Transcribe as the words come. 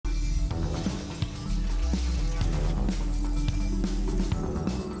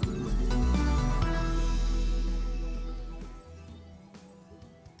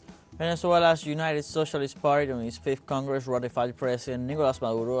Venezuela's United Socialist Party on its 5th Congress ratified President Nicolas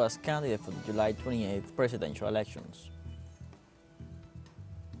Maduro as candidate for the July 28th presidential elections.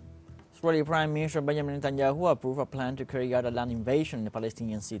 Israeli Prime Minister Benjamin Netanyahu approved a plan to carry out a land invasion in the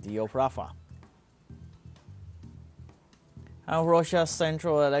Palestinian city of Rafah. And Russia's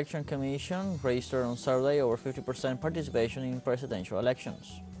Central Election Commission registered on Saturday over 50% participation in presidential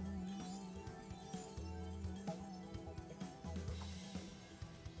elections.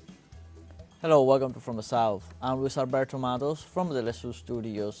 Hello, welcome to From the South. I'm Luis Alberto Matos from the teleSUR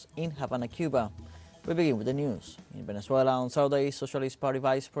studios in Havana, Cuba. We begin with the news. In Venezuela on Saturday, Socialist Party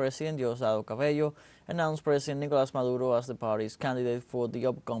Vice President Diosdado Cabello announced President Nicolas Maduro as the party's candidate for the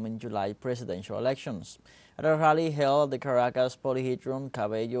upcoming July presidential elections. At a rally held at the Caracas Polyhedron,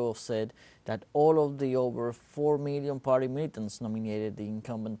 Cabello said that all of the over 4 million party militants nominated the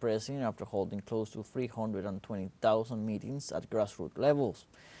incumbent president after holding close to 320,000 meetings at grassroots levels.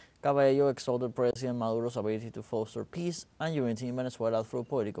 Cabello exalted President Maduro's ability to foster peace and unity in Venezuela through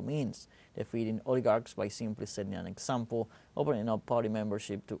political means, defeating oligarchs by simply setting an example, opening up party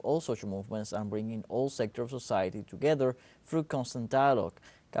membership to all social movements, and bringing all sectors of society together through constant dialogue.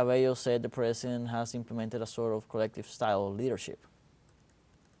 Cabello said the president has implemented a sort of collective style of leadership.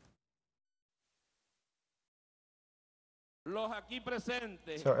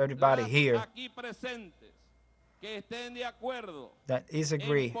 So everybody here that is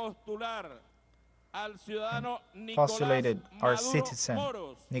agreed postulated our citizen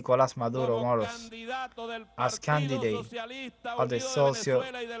Nicolás Maduro Moros as candidate of the Socialist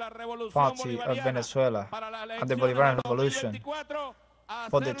Party of Venezuela and the Bolivarian Revolution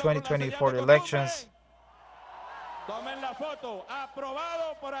for the 2024 elections.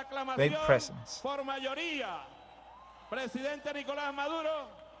 Big presence.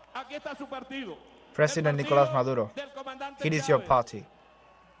 President Nicolás Maduro, it is your party,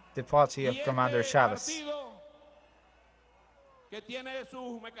 the party of Commander Chavez.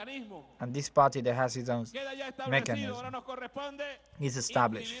 And this party that has its own mechanism is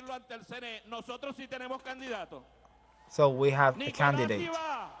established. So we have a candidate,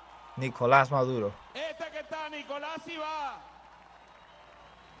 Nicolás Maduro.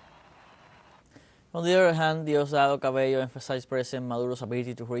 On the other hand, Diosdado Cabello emphasized President Maduro's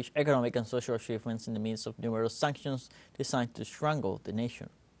ability to reach economic and social achievements in the midst of numerous sanctions designed to strangle the nation.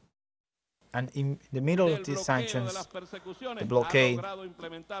 And in the middle of these sanctions, the blockade,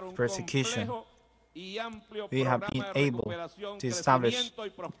 persecution, we have been able to establish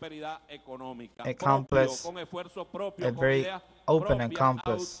a complex, a very open and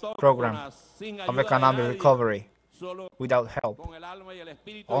complex program of economic recovery without help,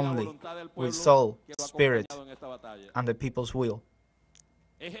 only with soul, spirit, and the people's will.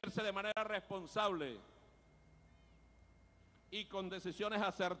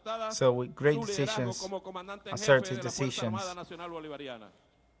 So with great decisions, assertive decisions,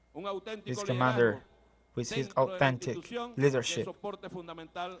 this commander, with his authentic leadership,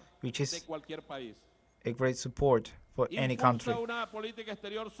 which is a great support for any country,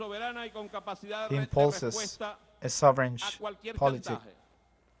 he impulses a sovereign policy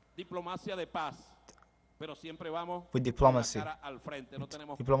with diplomacy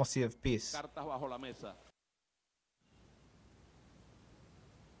of peace.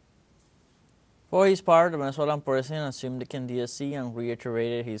 For his part, the Venezuelan president assumed the candidacy and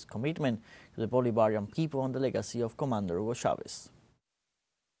reiterated his commitment to the Bolivarian people and the legacy of Commander Hugo Chavez.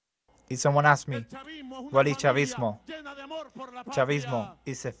 If someone asks me, what is Chavismo? Chavismo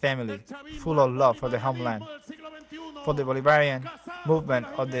is a family full of love for the homeland, for the Bolivarian movement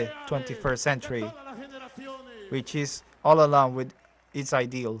of the 21st century, which is all along with its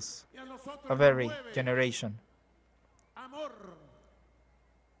ideals of every generation.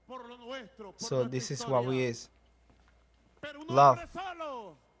 So this is what we is. Love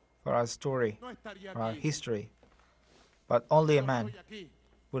for our story, for our history. But only a man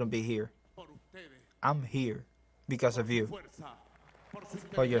wouldn't be here. I'm here because of you,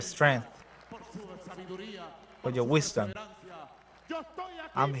 for your strength, for your wisdom.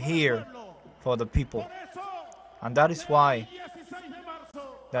 I'm here for the people. And that is why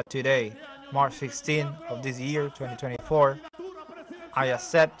that today, March 16 of this year, 2024, I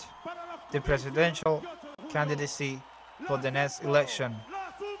accept the presidential candidacy for the next election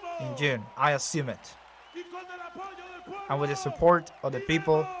in June. I assume it. And with the support of the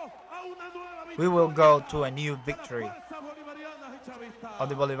people, we will go to a new victory of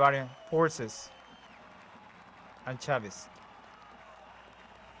the Bolivarian forces and Chavez.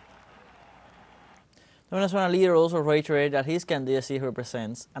 The Venezuelan leader also reiterated that his candidacy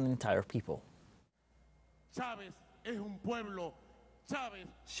represents an entire people. Chávez es un pueblo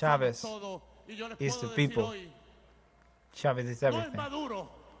Chavez is the people. Chavez is everything.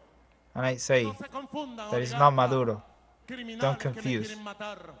 And I say that it's not Maduro. Don't confuse.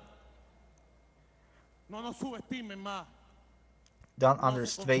 Don't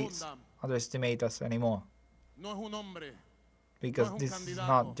underestimate us anymore. Because this is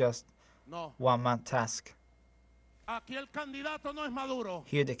not just one-man task.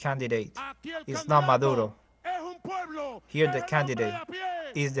 Here the candidate is not Maduro. Here the candidate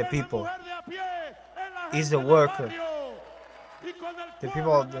is the people, is the worker, the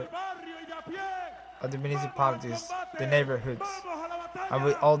people of the municipalities, the neighborhoods. And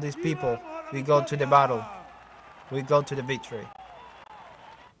with all these people, we go to the battle, we go to the victory.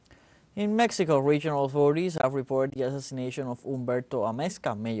 In Mexico, regional authorities have reported the assassination of Humberto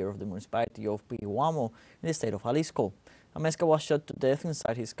Amezca, mayor of the municipality of Pihuamo in the state of Jalisco. Amezca was shot to death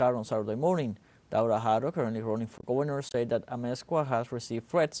inside his car on Saturday morning. Laura Haro, currently running for governor, said that Amezcua has received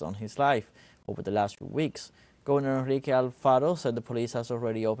threats on his life over the last few weeks. Governor Enrique Alfaro said the police has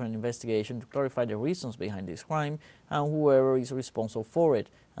already opened an investigation to clarify the reasons behind this crime and whoever is responsible for it,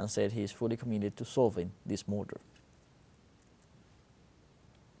 and said he is fully committed to solving this murder.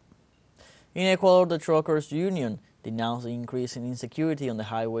 In Ecuador, the truckers' union denounced the increase in insecurity on the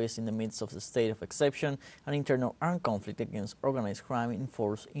highways in the midst of the state of exception and internal armed conflict against organized crime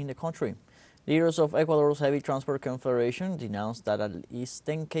enforced in the country. Leaders of Ecuador's Heavy Transport Confederation denounced that at least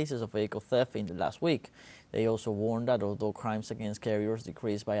 10 cases of vehicle theft in the last week. They also warned that although crimes against carriers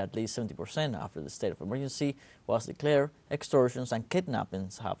decreased by at least 70% after the state of emergency was declared, extortions and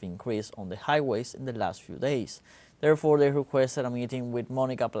kidnappings have increased on the highways in the last few days. Therefore, they requested a meeting with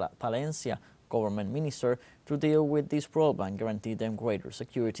Monica Palencia, government minister, to deal with this problem and guarantee them greater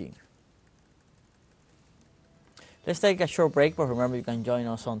security. Let's take a short break, but remember you can join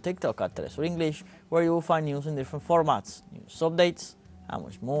us on TikTok at teleSUR English, where you will find news in different formats, news updates, and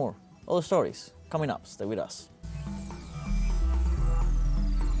much more. All the stories coming up. Stay with us.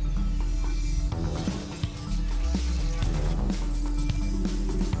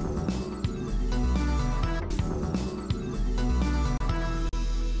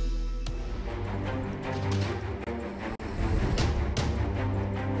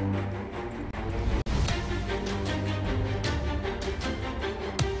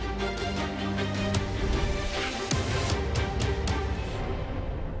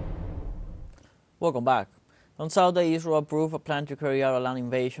 Welcome back. On Saturday, Israel approved a plan to carry out a land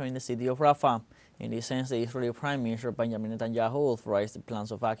invasion in the city of Rafah. In this sense, the Israeli Prime Minister Benjamin Netanyahu authorized the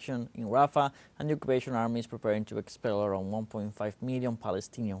plans of action in Rafah, and the occupation army is preparing to expel around 1.5 million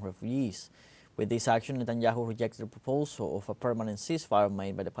Palestinian refugees. With this action, Netanyahu rejected the proposal of a permanent ceasefire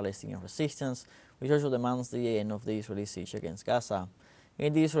made by the Palestinian resistance, which also demands the end of the Israeli siege against Gaza.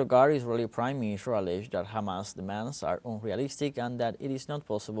 In this regard, Israeli Prime Minister alleged that Hamas' demands are unrealistic and that it is not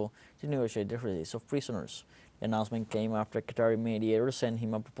possible to negotiate the release of prisoners. The announcement came after Qatari mediators sent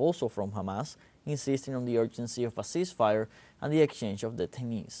him a proposal from Hamas, insisting on the urgency of a ceasefire and the exchange of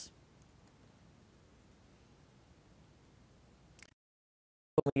detainees.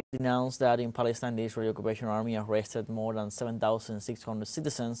 It announced that in Palestine, the Israeli occupation army arrested more than 7,600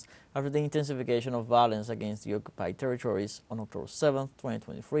 citizens after the intensification of violence against the occupied territories on October 7,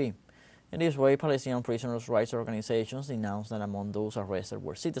 2023. In this way, Palestinian prisoners' rights organizations announced that among those arrested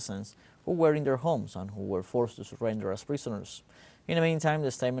were citizens who were in their homes and who were forced to surrender as prisoners. In the meantime,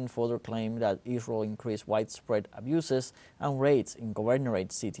 the statement further claimed that Israel increased widespread abuses and raids in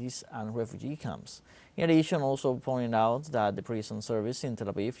governorate cities and refugee camps. In addition, also pointed out that the prison service in Tel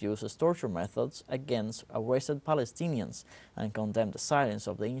Aviv uses torture methods against arrested Palestinians and condemned the silence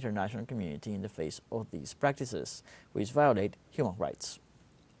of the international community in the face of these practices, which violate human rights.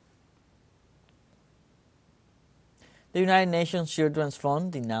 The United Nations Children's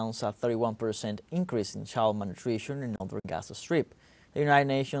Fund denounced a 31% increase in child malnutrition in northern Gaza Strip. The United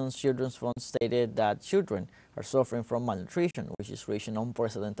Nations Children's Fund stated that children are suffering from malnutrition, which is reaching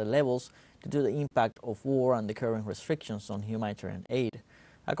unprecedented levels due to the impact of war and the current restrictions on humanitarian aid.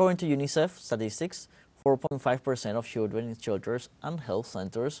 According to UNICEF statistics, 4.5% of children in shelters and health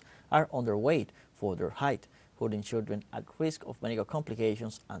centers are underweight for their height, putting children at risk of medical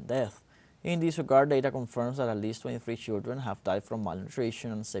complications and death. In this regard, data confirms that at least 23 children have died from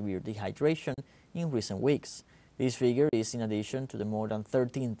malnutrition and severe dehydration in recent weeks. This figure is in addition to the more than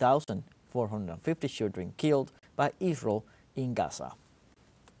 13,450 children killed by Israel in Gaza.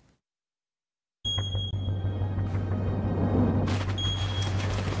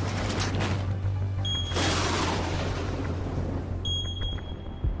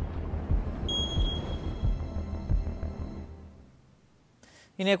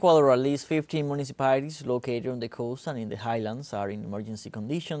 In Ecuador, at least 15 municipalities located on the coast and in the highlands are in emergency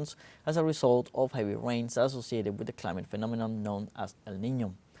conditions as a result of heavy rains associated with the climate phenomenon known as El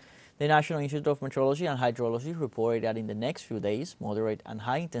Niño. The National Institute of Meteorology and Hydrology reported that in the next few days, moderate and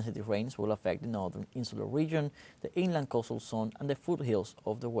high-intensity rains will affect the northern insular region, the inland coastal zone, and the foothills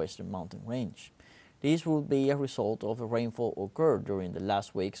of the western mountain range. This will be a result of the rainfall occurred during the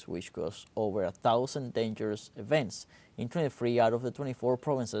last weeks, which caused over 1,000 dangerous events in 23 out of the 24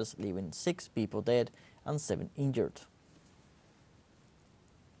 provinces, leaving 6 people dead and 7 injured.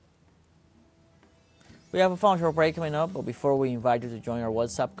 We have a fun short break coming up, but before we invite you to join our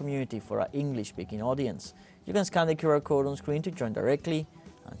WhatsApp community for our English-speaking audience, you can scan the QR code on screen to join directly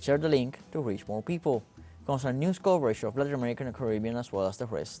and share the link to reach more people. Comes our news coverage of Latin America and the Caribbean as well as the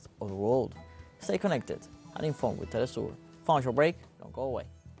rest of the world. Stay connected and informed with teleSUR. Fun short break, don't go away.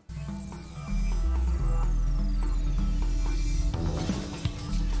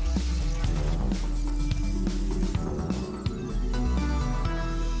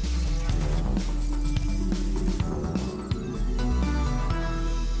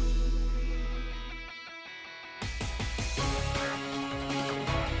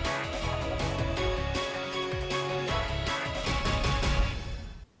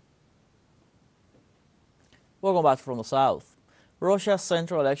 Welcome back from the South. Russia's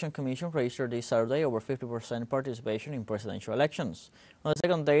Central Election Commission registered this Saturday over 50% participation in presidential elections. On the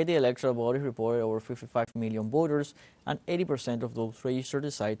second day, the electoral body reported over 55 million voters, and 80% of those registered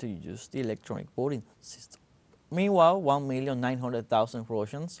decided to use the electronic voting system. Meanwhile, 1,900,000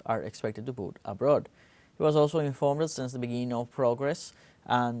 Russians are expected to vote abroad. He was also informed that since the beginning of progress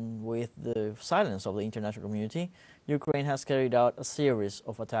and with the silence of the international community, Ukraine has carried out a series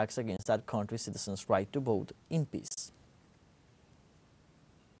of attacks against that country's citizens' right to vote in peace.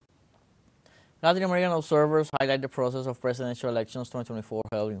 Latin American observers highlight the process of presidential elections 2024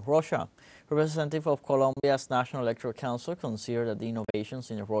 held in Russia. Representative of Colombia's National Electoral Council consider that the innovations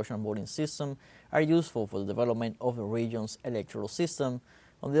in the Russian voting system are useful for the development of the region's electoral system.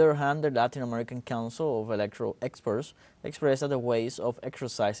 On the other hand, the Latin American Council of Electoral Experts expressed that the ways of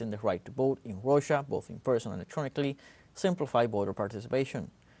exercising the right to vote in Russia, both in person and electronically, simplify voter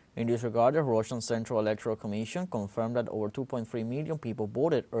participation. In this regard, the Russian Central Electoral Commission confirmed that over 2.3 million people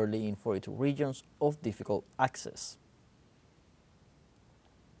voted early in 42 regions of difficult access.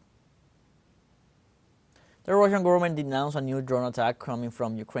 The Russian government denounced a new drone attack coming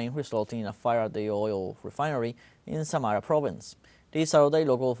from Ukraine, resulting in a fire at the oil refinery in Samara province. This Saturday,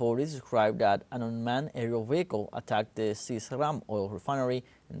 local authorities described that an unmanned aerial vehicle attacked the Sisram oil refinery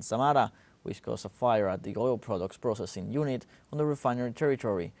in Samara, which caused a fire at the oil products processing unit on the refinery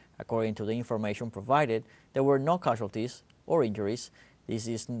territory. According to the information provided, there were no casualties or injuries. This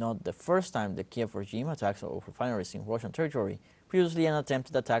is not the first time the Kiev regime attacks oil refineries in Russian territory. Previously, an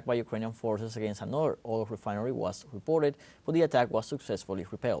attempted attack by Ukrainian forces against another oil refinery was reported, but the attack was successfully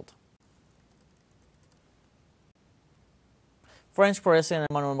repelled. French President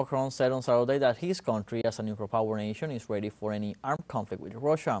Emmanuel Macron said on Saturday that his country, as a nuclear power nation, is ready for any armed conflict with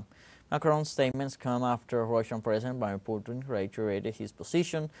Russia. Macron's statements come after Russian President Vladimir Putin reiterated his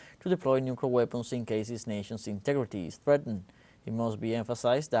position to deploy nuclear weapons in case his nation's integrity is threatened. It must be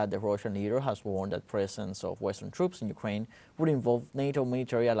emphasized that the Russian leader has warned that presence of Western troops in Ukraine would involve NATO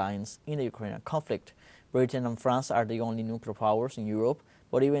military alliance in the Ukrainian conflict. Britain and France are the only nuclear powers in Europe,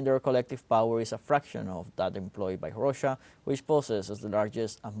 but even their collective power is a fraction of that employed by Russia, which possesses the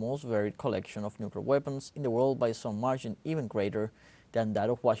largest and most varied collection of nuclear weapons in the world by some margin even greater than that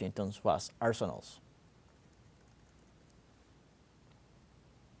of Washington's vast arsenals.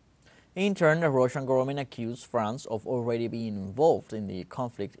 In turn, the Russian government accused France of already being involved in the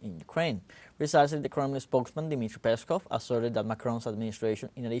conflict in Ukraine. Precisely, the Kremlin spokesman Dmitry Peskov asserted that Macron's administration,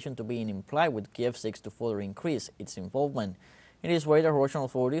 in addition to being implied with Kiev, seeks to further increase its involvement. In this way, the Russian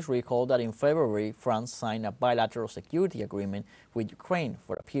authorities recalled that in February, France signed a bilateral security agreement with Ukraine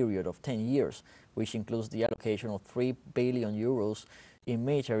for a period of 10 years, which includes the allocation of 3 billion euros in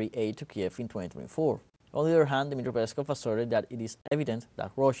military aid to Kiev in 2024. On the other hand, Dmitry Peskov asserted that it is evident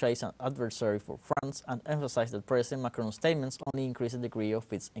that Russia is an adversary for France and emphasized that President Macron's statements only increase the degree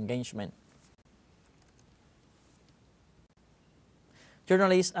of its engagement.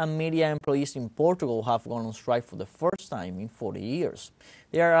 Journalists and media employees in Portugal have gone on strike for the first time in 40 years.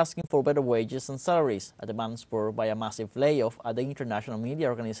 They are asking for better wages and salaries, a demand spurred by a massive layoff at the international media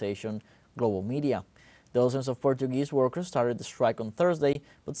organization Global Media. Dozens of Portuguese workers started the strike on Thursday,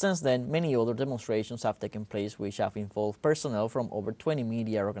 but since then, many other demonstrations have taken place which have involved personnel from over 20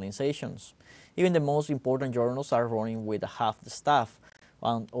 media organizations. Even the most important journals are running with half the staff.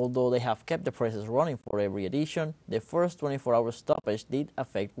 And although they have kept the presses running for every edition, the first 24-hour stoppage did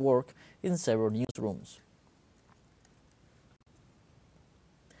affect work in several newsrooms.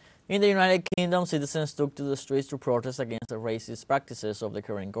 In the United Kingdom, citizens took to the streets to protest against the racist practices of the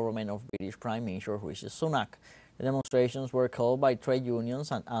current government of British Prime Minister Rishi Sunak. The demonstrations were called by trade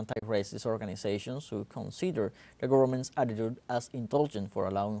unions and anti-racist organizations who consider the government's attitude as indulgent for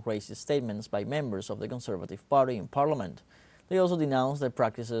allowing racist statements by members of the Conservative Party in Parliament. They also denounced the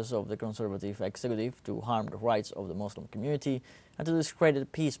practices of the Conservative executive to harm the rights of the Muslim community and to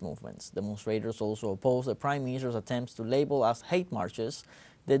discredit peace movements. Demonstrators also opposed the Prime Minister's attempts to label as hate marches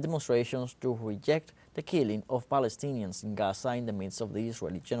the demonstrations to reject the killing of Palestinians in Gaza in the midst of the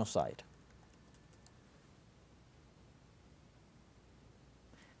Israeli genocide.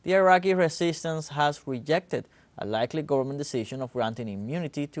 The Iraqi resistance has rejected a likely government decision of granting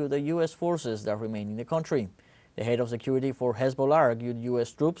immunity to the U.S. forces that remain in the country. The head of security for Hezbollah argued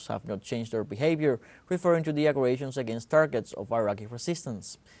U.S. troops have not changed their behavior, referring to the aggressions against targets of Iraqi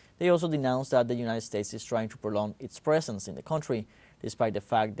resistance. They also denounced that the United States is trying to prolong its presence in the country, despite the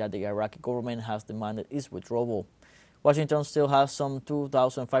fact that the Iraqi government has demanded its withdrawal. Washington still has some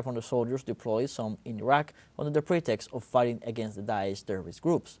 2,500 soldiers deployed, some in Iraq, under the pretext of fighting against the Daesh terrorist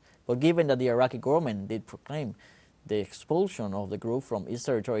groups. But given that the Iraqi government did proclaim the expulsion of the group from its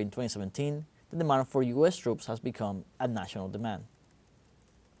territory in 2017, the demand for U.S. troops has become a national demand.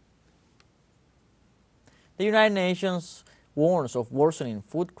 The United Nations warns of worsening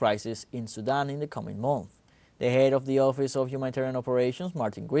food crisis in Sudan in the coming month. The head of the Office of Humanitarian Operations,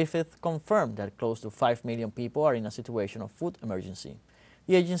 Martin Griffith, confirmed that close to 5 million people are in a situation of food emergency.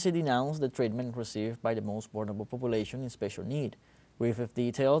 The agency denounced the treatment received by the most vulnerable population in special need. Griffith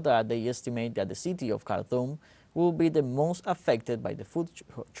detailed that they estimate that the city of Khartoum will be the most affected by the food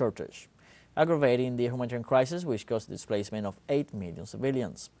shortage, aggravating the humanitarian crisis which caused the displacement of 8 million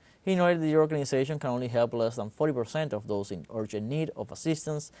civilians. He noted the organization can only help less than 40% of those in urgent need of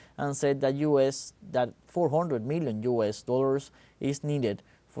assistance and said that $400 million is needed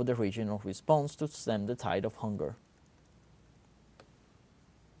for the regional response to stem the tide of hunger.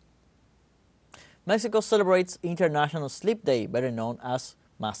 Mexico celebrates International Sleep Day, better known as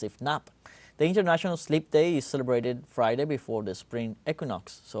Massive Nap. The International Sleep Day is celebrated Friday before the spring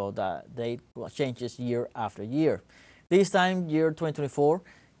equinox, so that date changes year after year. This time, year 2024,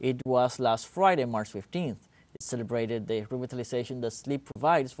 it was last Friday, March 15th. It celebrated the revitalization that sleep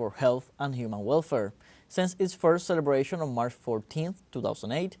provides for health and human welfare. Since its first celebration on March 14th,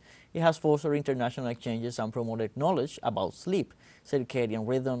 2008, it has fostered international exchanges and promoted knowledge about sleep, circadian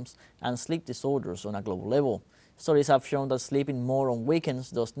rhythms, and sleep disorders on a global level. Studies have shown that sleeping more on weekends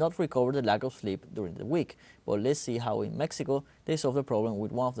does not recover the lack of sleep during the week. But let's see how in Mexico they solve the problem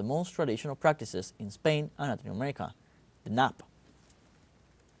with one of the most traditional practices in Spain and Latin America, the nap.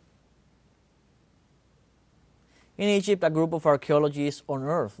 In Egypt, a group of archaeologists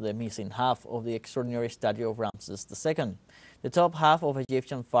unearthed the missing half of the extraordinary statue of Ramses II. The top half of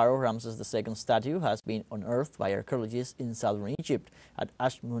Egyptian pharaoh Ramses II statue has been unearthed by archaeologists in southern Egypt at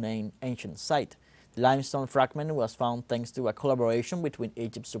Ashmunain ancient site. The limestone fragment was found thanks to a collaboration between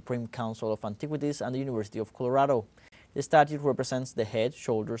Egypt's Supreme Council of Antiquities and the University of Colorado. The statue represents the head,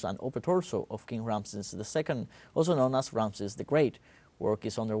 shoulders, and upper torso of King Ramses II, also known as Ramses the Great. Work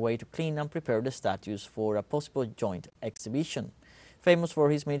is underway to clean and prepare the statues for a possible joint exhibition. Famous for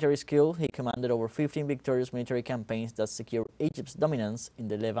his military skill, he commanded over 15 victorious military campaigns that secured Egypt's dominance in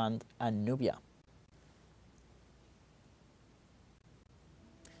the Levant and Nubia.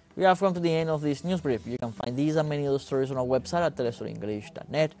 We have come to the end of this news brief. You can find these and many other stories on our website at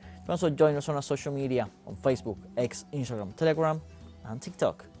telesurenglish.net. You can also join us on our social media on Facebook, X, Instagram, Telegram, and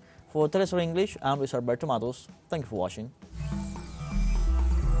TikTok. For TeleSUR English, I'm Luis Alberto Matos. Thank you for watching.